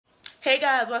Hey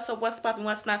guys, what's up, what's poppin',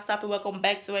 what's not stopping? Welcome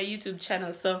back to our YouTube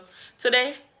channel. So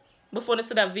today, before I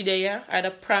see that video, yeah, I had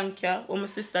a prank, yeah, when my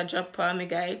sister dropped on me,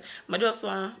 guys. I just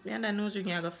want, me and I nose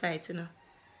ring, I go fight, you know.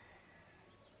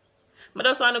 I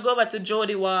just want to go over to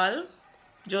Jody Wall,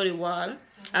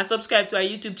 and subscribe to our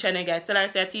YouTube channel, guys. Tell her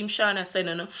say Team Shawna said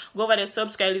no. Go over there,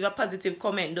 subscribe, leave a positive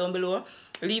comment down below,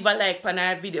 leave a like on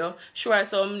our video, show her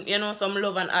some, you know, some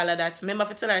love and all of that. Remember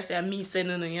to tell her say me say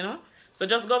no, you know. So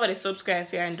just go over there, subscribe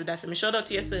here and do that for me. Shout out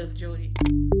to yourself, Jody.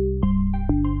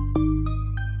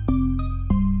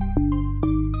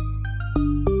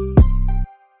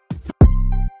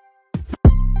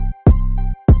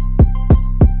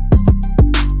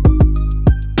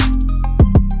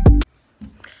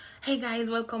 Hey guys,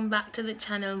 welcome back to the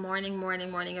channel. Morning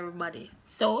everybody.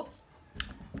 So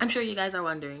I'm sure you guys are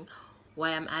wondering,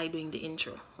 why am I doing the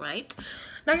intro, right?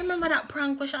 Now remember that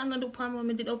prank question I do pan when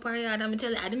we did up our yard, and I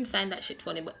tell you I didn't find that shit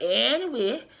funny, but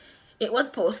anyway, it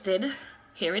was posted.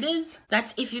 Here it is.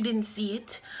 That's if you didn't see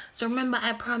it. So remember,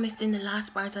 I promised in the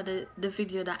last part of the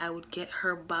video that I would get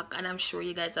her back, and I'm sure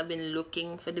you guys have been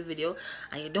looking for the video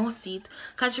and you don't see it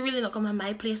because she really not come at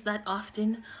my place that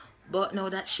often. But now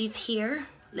that she's here,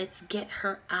 let's get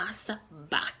her ass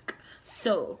back.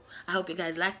 So I hope you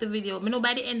guys like the video. I know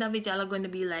by the end of it, y'all are going to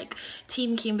be like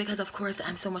Team Kim, because of course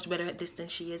I'm so much better at this than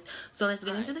she is. So let's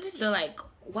get into the video. So like,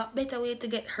 what better way to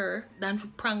get her than to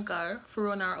prank her, for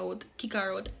run her out, kick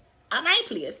her out at my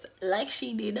place like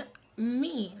she did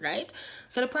me, right?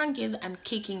 So the prank is I'm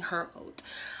kicking her out,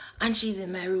 and she's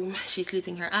in my room, she's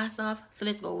sleeping her ass off. So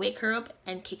let's go wake her up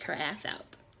and kick her ass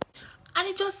out. And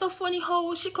it's just so funny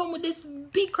how she come with this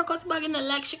big crocus bag in her,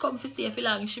 like she come for stay for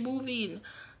long, she move in.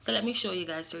 So let me show you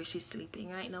guys where she's sleeping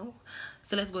right now.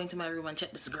 So let's go into my room and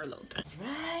check this girl out.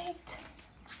 Right.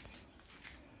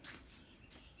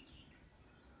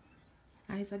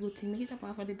 And it's a good thing I get up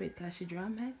off of the bed because she draw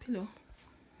my pillow.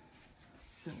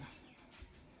 So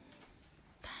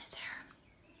that's her.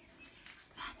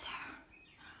 That's her.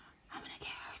 I'm gonna get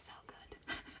her so good.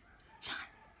 Sean.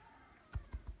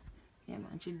 Yeah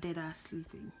man, she dead ass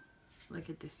sleeping. Look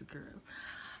at this girl.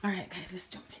 Alright guys, let's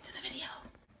jump into the video.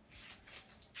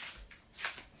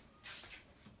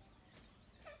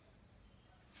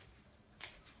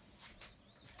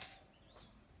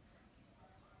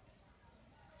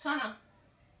 Shawna.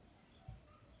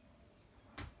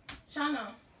 Shawna.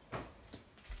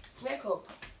 Wake up.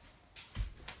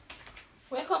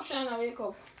 Wake up, Shawna, wake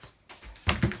up.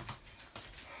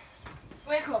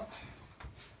 Wake up.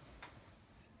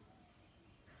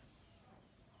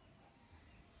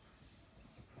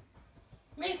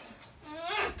 Miss,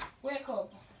 wake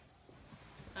up.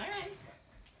 Alright.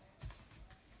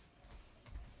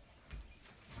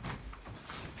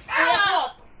 Wake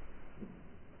up.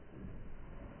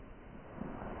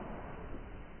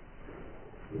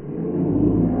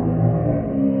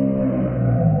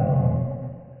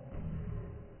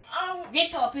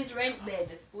 Get up, it's rent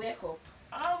bed. Wake up.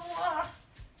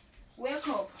 Wake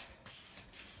up.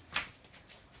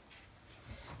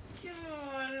 Come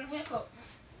on. Wake up.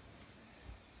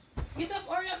 Get up,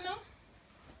 hurry up now.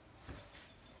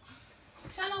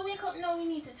 Shawna, wake up now, we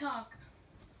need to talk.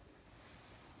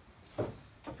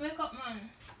 Wake up, man.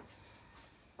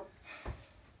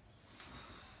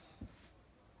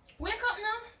 Wake up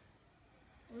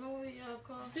now. No, yeah,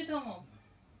 come. Sit down up.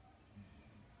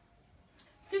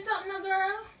 Sit up now,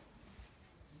 girl.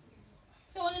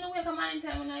 So when you wake up man in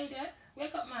time when I do that?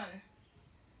 Wake up, man.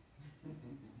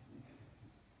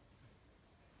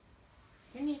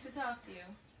 We need to talk to you.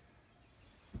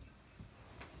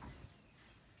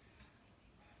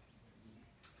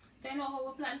 So you know how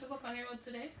we plan to go up on the road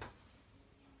today?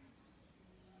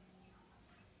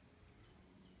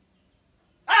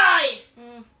 Aye!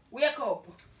 Wake up!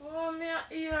 Oh, me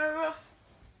here.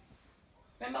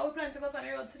 Remember we plan to go up on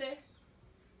the road today?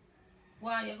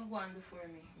 Why you go on before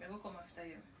me? I go come after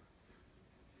you.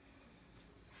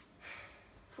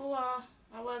 For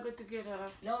I want to go together.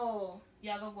 No,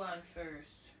 you go on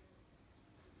first.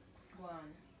 Go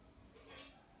on.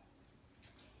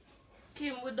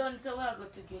 Kim, we done so I go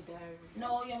together.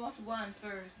 No, you must go on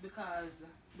first because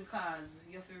you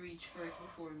have to reach first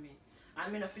before me.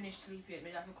 I'm not finished sleep yet.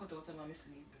 I have to cut out of my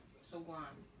sleep. So go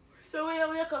on. So when you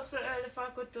wake up so early if I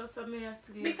could tell some me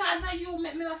asleep? Because now you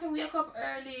make me have to wake up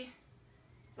early.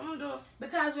 Some do.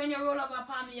 Because when you roll up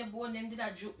upon me, your bone them did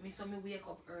a joke me, so me wake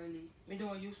up early. Me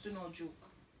don't used to no joke.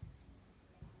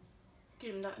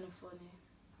 Kim, that no funny.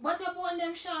 But your bone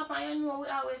them sharp and you know we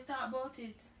always talk about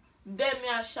it. Them me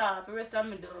are sharp, the rest of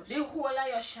me don't. The whole of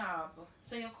you sharp.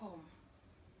 So you come.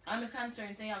 I'm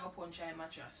concerned say you go punch her in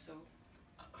mattress, so.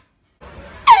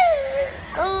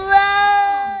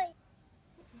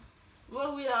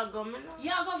 So we are going now?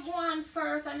 You go on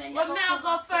first and then you But me I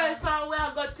go first and we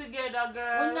are go together,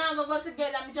 girl. We not go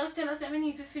together. Me just tell us that we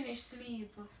need to finish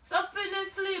sleep. So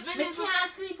finish sleep. Me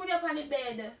can't sleep with you on the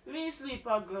bed. Me sleep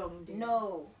on ground.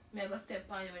 No. Me go step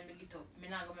on you when me get up. Me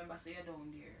not go remember say you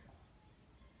down there.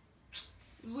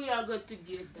 We are go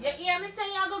together. You hear me say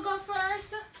you go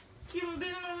first?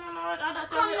 Kimberly,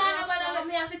 Come down about let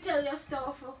me have to tell you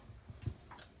stuff.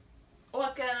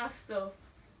 What kind of stuff?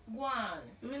 Go on.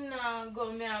 Me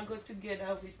I go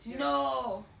together with you.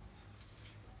 No.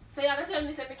 So you have to tell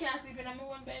me say me can't sleep in my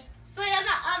own bed? So you not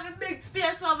have a big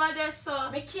space over there,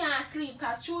 so? Me can't sleep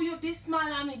because through you this small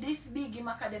and me this big, you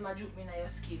make them a droop me in your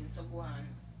skin. So go on.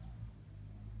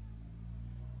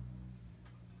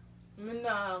 Me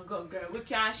nah go, girl. We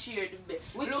can't share the bed.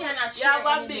 We Look, cannot share you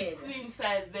have a any big bed. queen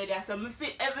size bed there, so me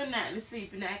fit every night me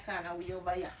sleep in that corner way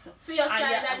over here, so. For your And side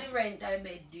you- of the rent I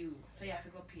bed due. So you have to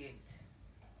go pay it.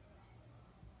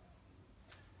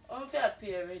 I'm fair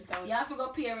pay rent. You have to go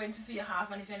pay rent for your half,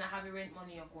 and if you don't have your rent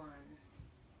money, you go on.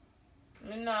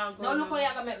 Me nah go. Now look how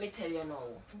you're going to make me tell you now.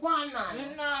 Go on, man.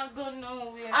 Me nah go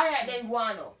nowhere. Alright, then go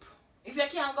on up. If you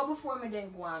can't go before me,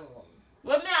 then go on home.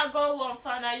 When me I go home,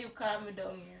 for now you calm me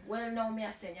down here. Well, now me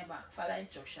I send you back. Follow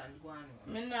instructions. Go on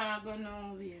home. Me nah go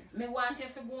nowhere. Me want you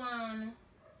to go on.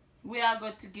 We are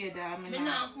go together. Me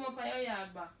not come up on your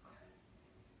yard back.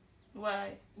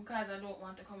 Why? Because I don't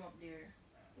want to come up there.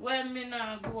 When me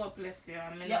nah go up left here,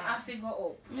 me You have to go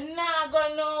up. Me nah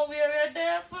go nowhere you're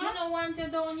there for. I don't want you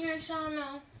down here,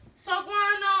 Shawna. So go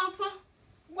on up.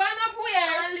 Go on up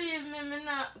where? And leave me, me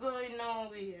not going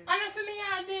nowhere. I don't feel me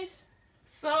yard this.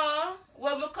 So,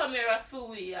 when we come here for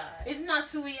we yard. It's not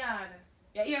for we yard.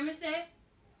 You hear me say?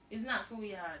 It's not for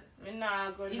we yard. Me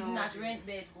nah go It's nowhere. not rent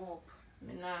bed, go up.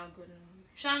 Me nah go nowhere.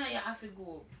 Shawna, you have to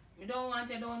go up. We don't want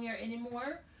you down here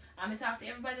anymore. And I talked to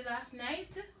everybody last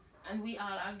night. And we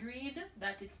all agreed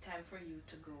that it's time for you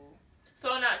to go.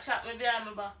 So not chat me behind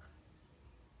my back.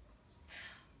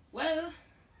 Well,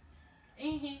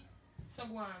 so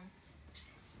go on.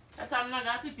 I said I'm not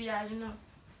gonna people yard, you know.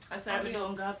 I said I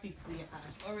don't got people yard.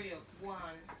 Hurry up, go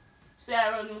on. So I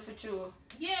run me for true.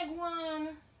 Yeah, go on.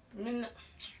 Me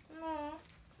no.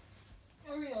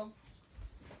 Hurry up.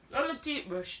 Let me teeth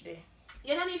brush there.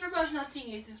 You don't need to brush no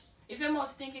teeth. If your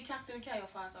mouth stinky, you can't see me carry you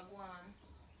faster. Go on.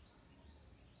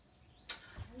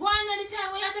 Go on at the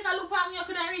time when you take a look at me, you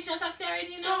couldn't reach your taxi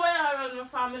already, you know? So where I run my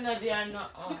family there and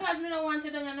not Because me don't want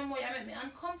you down here no more, you make me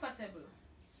uncomfortable.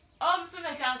 for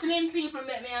make a Slim people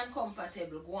make me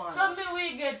uncomfortable. Go on. so me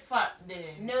we get fat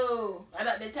then. No. And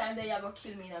at the time that you go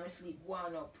kill me in my sleep. Go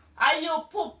on up. And you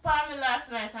poop on me last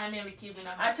night and nearly killed me.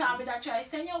 I told me that try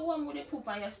send you home with the poop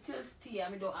and you still stay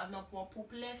and me don't have no more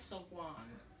poop left, so go on.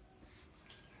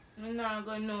 Me not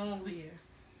go nowhere.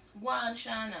 Go on,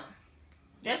 Shawna.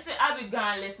 Just say I be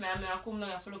gone left me and I come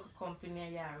down for look a company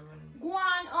and you run. Go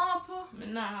on up. Me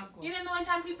not go. You don't know one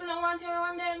time people don't want you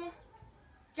around them.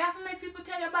 You have to make people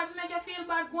tell you bad to make you feel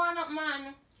bad. Go on up,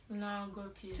 man. No go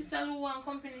kid. Sister Lou want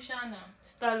company, Shawna.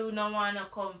 Stalu no want a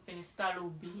company,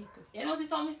 Stalu big. You know,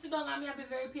 sister, me sit down and me be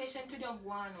very patient to you. Go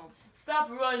on up.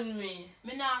 Stop run me.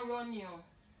 Me not run you.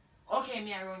 Okay,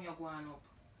 me I run you. Go on up.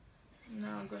 No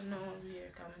go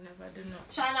nowhere because I never do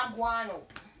nothing. Shawna, go on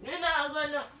up. Me not go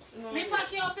no. Me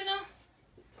pack you up, you know.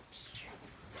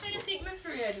 So you think me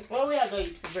afraid? What we are going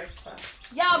to eat for breakfast?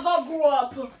 Y'all go grow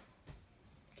up.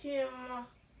 Kim.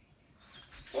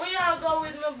 We are go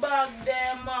with my bag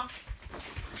there, ma.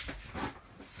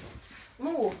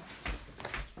 Move.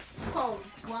 Come,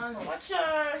 go on up. Watch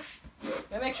her.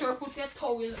 You make sure you put your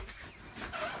towel.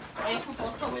 And you put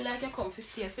your towel like you come to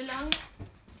stay for long.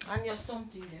 And you're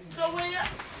something then. So we are.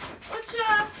 Watch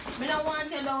her. Me don't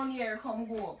want you down here, come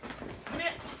go up.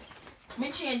 Me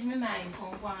change my mind,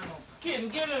 come go on up. Kim,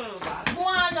 give me my bag. Go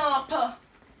on up.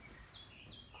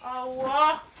 Oh,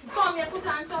 what? Come, you put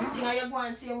on something and you go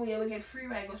and same way we get free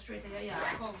ride, go straight to your yard.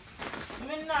 Come.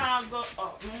 Me not go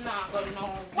up. Me not go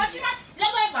no. Watch it,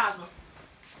 let go your bag.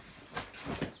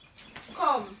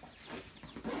 Come.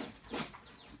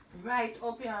 Right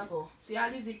up here go. See how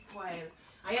is it while.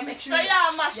 And you make sure So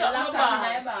you mash you up lock my up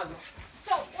in bag. your bag.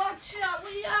 So watch her.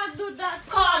 We are do that.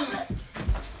 Come.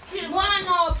 Kim. Go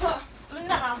on up. Me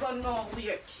not go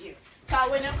nowhere, Kim. So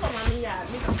when you come on me yard,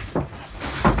 me.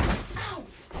 Ow.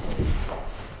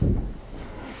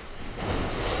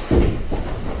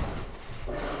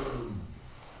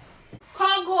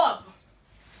 Come go up.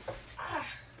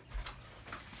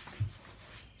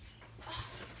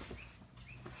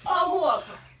 Oh, go up.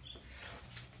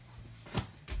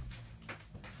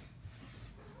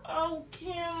 Oh,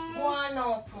 Kim. Go on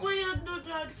up. What you do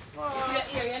that for?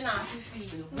 If you're here, you're not to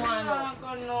feel. Me Go on not up.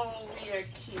 go nowhere,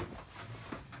 Kim.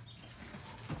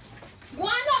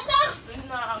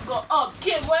 go up.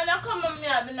 Kim, when I come on me,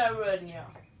 I'm gonna run you.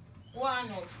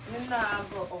 One up. Me nah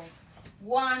go up.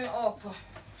 One up.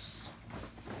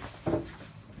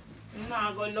 Me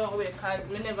nah go nowhere cause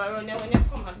me never run you when you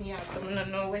come at me, so me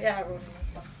don't know where you run you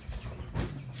from.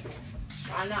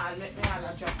 And I'll make me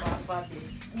all drop off of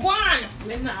it. One.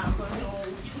 Me nah go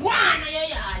nowhere. One on your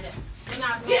yard. You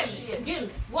not Give me.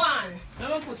 One. Let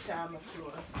me put it on my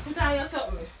floor. Put on your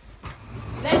something.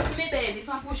 Let me bed. If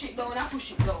I push it down, I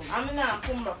push it down. I'm not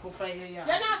come back up on your yard.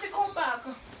 You don't have to come back.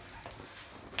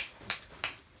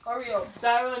 Hurry up. So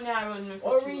I run me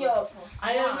for Hurry sure. up.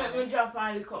 I don't make me drop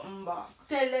and lick up my back.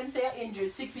 Tell them say you're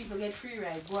injured. Sick people get free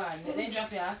ride. Go on. Then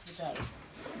drop your hospital.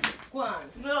 Go on.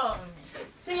 No.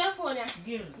 Say your phone here.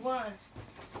 Give me. Go on.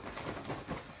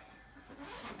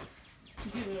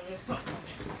 Give me something.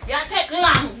 You take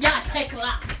long. You take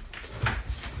long.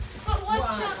 So what's Go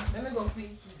on. up? Let me go for you.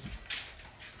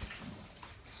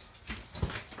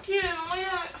 Kim, where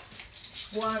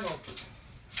you? One up.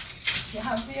 You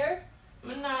have fear?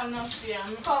 Me nah enough fear.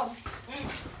 Come.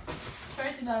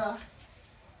 $30.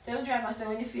 Tell the driver say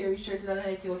when you fear reach $30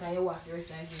 let you out and you walk the rest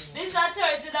of the game. This is $30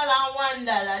 and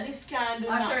 $1. This can't do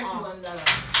nothing.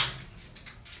 $31.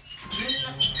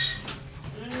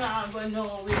 Me nah go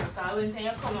nowhere because when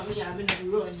you come at me, I'm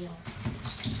gonna run you.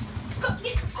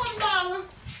 Come down.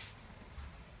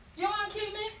 You want to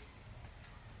kill me?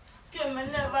 Kim, I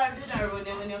never did a run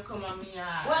you when you come at me.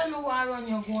 Well, me want to run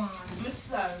you. Go on. I'm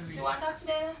sorry. You want taxi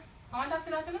there? I want taxi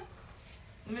there too?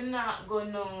 Me not go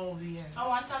nowhere. I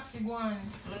want taxi. Go on.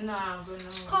 Me not go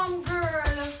nowhere. Come,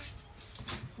 girl.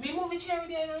 Me move the chair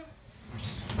there now.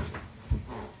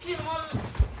 Kim,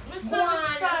 me Go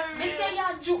on. sorry. Me say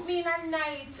you juke me in the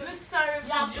night. Me sorry for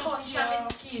You punch on my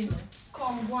skin.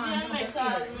 Come, go on. Yeah, Don't my be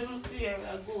car, fear. me don't fear.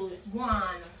 I go. Go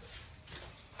on.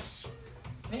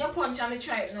 When you punch on me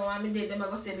tripe now and me dead, them I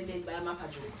go say me dead by my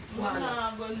patrol. Go Me on.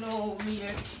 not go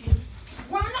nowhere.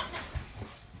 Go on.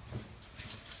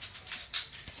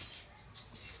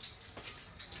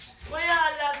 What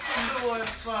y'all lock the door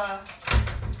for?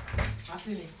 I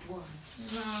feel it. Go on.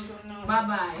 No, go nowhere. Bye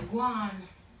bye. Go on.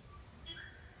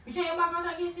 You can't back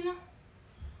out again, you know?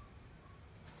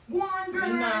 Go on, girl.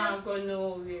 Me not go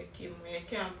nowhere, Kim. You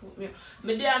can't put me.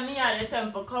 Me there me all the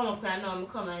time for come up and now me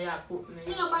come and you put me.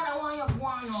 You know, but I want you go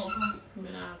on up. Me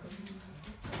not go.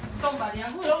 Somebody,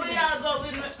 I'm going So where y'all go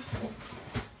with me?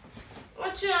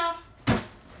 What y'all?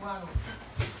 Go on up.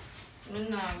 Me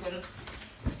not go.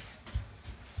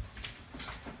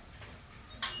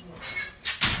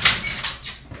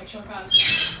 Make sure Carl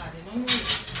can't come in. Don't worry.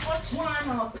 What Go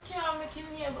on up. Can't make you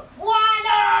neighbor. Go on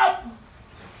up.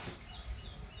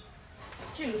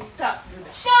 Kim, stop with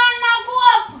that. Shawna, go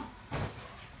up.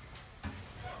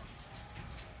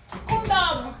 Come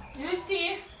down. You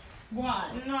see? Go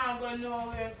on. Me not go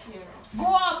nowhere, Kim. Go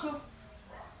up. Me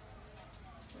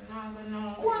not go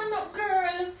nowhere. Go on up,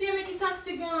 girl. See you make the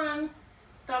taxi gone.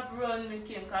 Stop running me,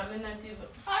 Kim, because I'm not even.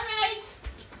 Alright.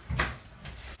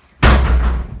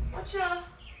 Watch out.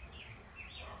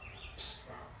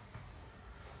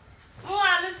 Who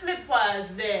are the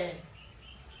slippers there?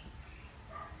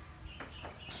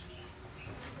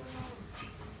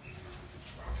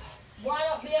 Go on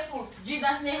up barefoot.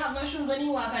 Jesus may have no shoes when he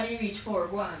walk and he reach for.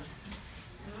 Go on.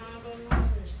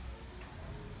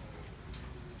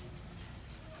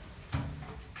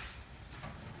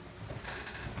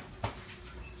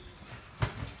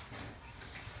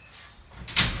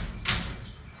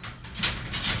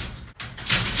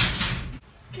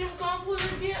 Kim, come pull the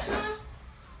gate now.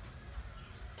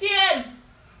 Kim!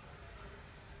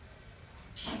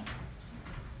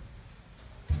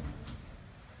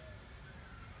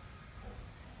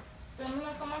 So I'm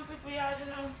not come on people yard, you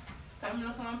know. So I'm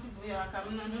not come on people yard, because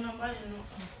I'm not do nobody, you know.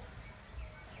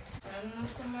 I'm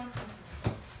not come on.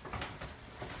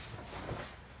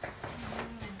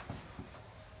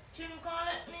 Kim, come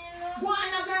let me know. Go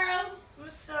on now, girl. I'm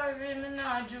sorry, me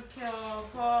not joke you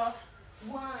up.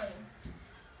 Go on.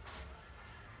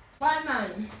 Why,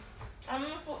 man? I'm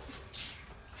not for...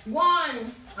 Go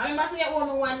on. I remember saying at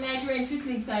home one night rain to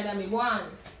sleep side of me. Go on.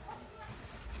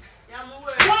 Yeah, I'm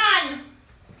worried. Go on.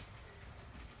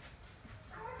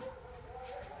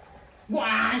 Go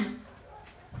on.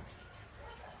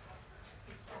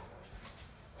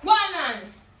 Go on, man.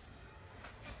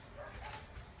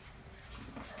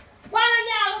 Go on,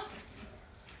 girl.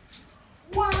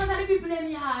 Go on, what are the people in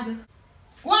the yard?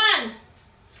 Go on.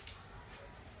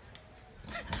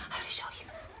 I'll show you.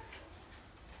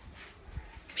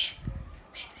 Wait.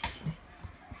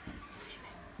 See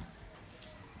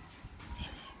me.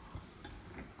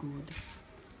 Good.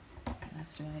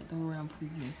 That's right. Don't worry, I'm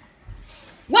proving it.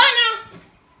 Go on now.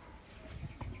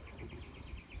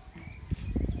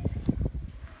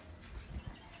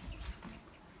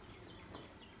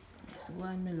 Go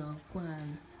on, my love. Go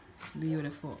on.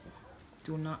 Beautiful.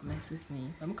 Do not mess with me.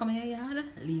 When I come here, yard,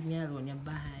 leave me alone. You're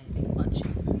behind. Watch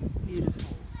it.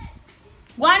 Beautiful.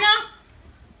 Guana!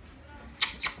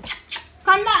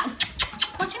 Come back!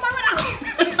 Watch him around.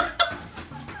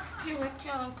 You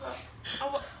can't cut.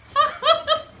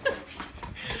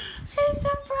 He's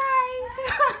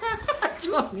surprised.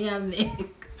 What me and make?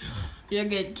 You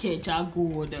get catch a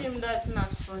good. Tim, that's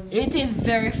not funny. It is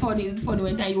very funny. It's funny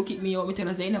when time you kick me out, me tell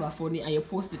us it's never funny and you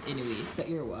post it anyway. So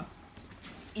here what?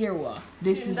 Here what?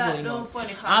 This Tim, is that going don't on.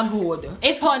 funny. A good.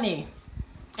 It's funny.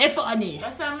 It's funny.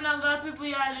 That's why I'm not going to people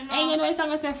yard, you know. And you know it's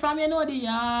I'm say from you know the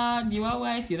yard, you a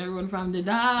wife, you don't run from the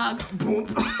dog. Boom.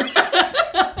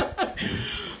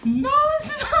 No, it's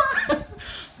not.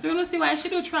 So you don't see why she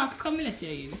do tracks. Come let you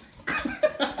in.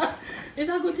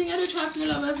 It's a good thing I do tracks, my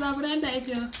love. It's not good and that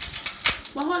you.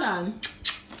 But hold on.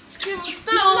 Tim,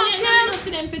 stop. No, Tim. you don't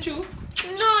see them for you.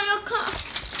 No, you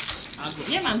can't.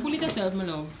 Yeah, man, pull it yourself, my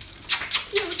love.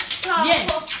 Tim, stop. Yeah.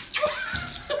 No,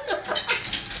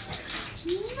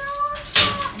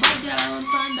 stop. Bad girl run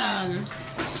for dog.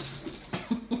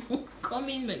 Come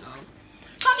in, my love.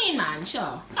 Come in, man,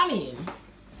 sure. Come in.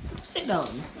 Sit down.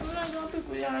 I'm not going to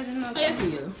people yard, you know. How do you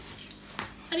feel?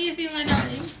 How do you feel, my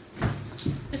darling?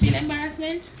 You feel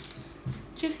embarrassment?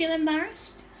 Do you feel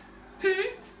embarrassed?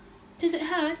 Does it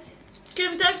hurt?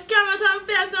 Kim, take camera to my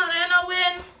face now, you know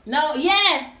win. No,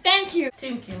 yeah, thank you.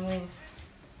 Tim Kim win.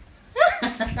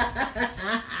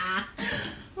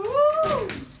 Woo.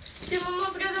 Kim, I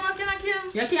must get the makina, Kim.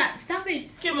 You can't stop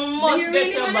it. Kim, I Do must you get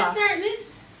really your want to back. start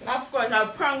this? Of course, a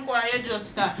prank where you just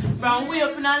start. From way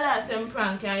up in the last time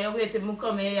prank and you wait till me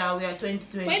come here, we are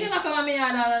 2020. Why you never come at me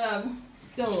yard all along?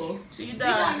 So, See sit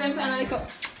that? down them kind of like up.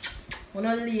 We're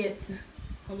not late.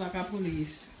 Come like a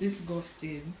police.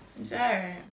 Disgusting. It's alright.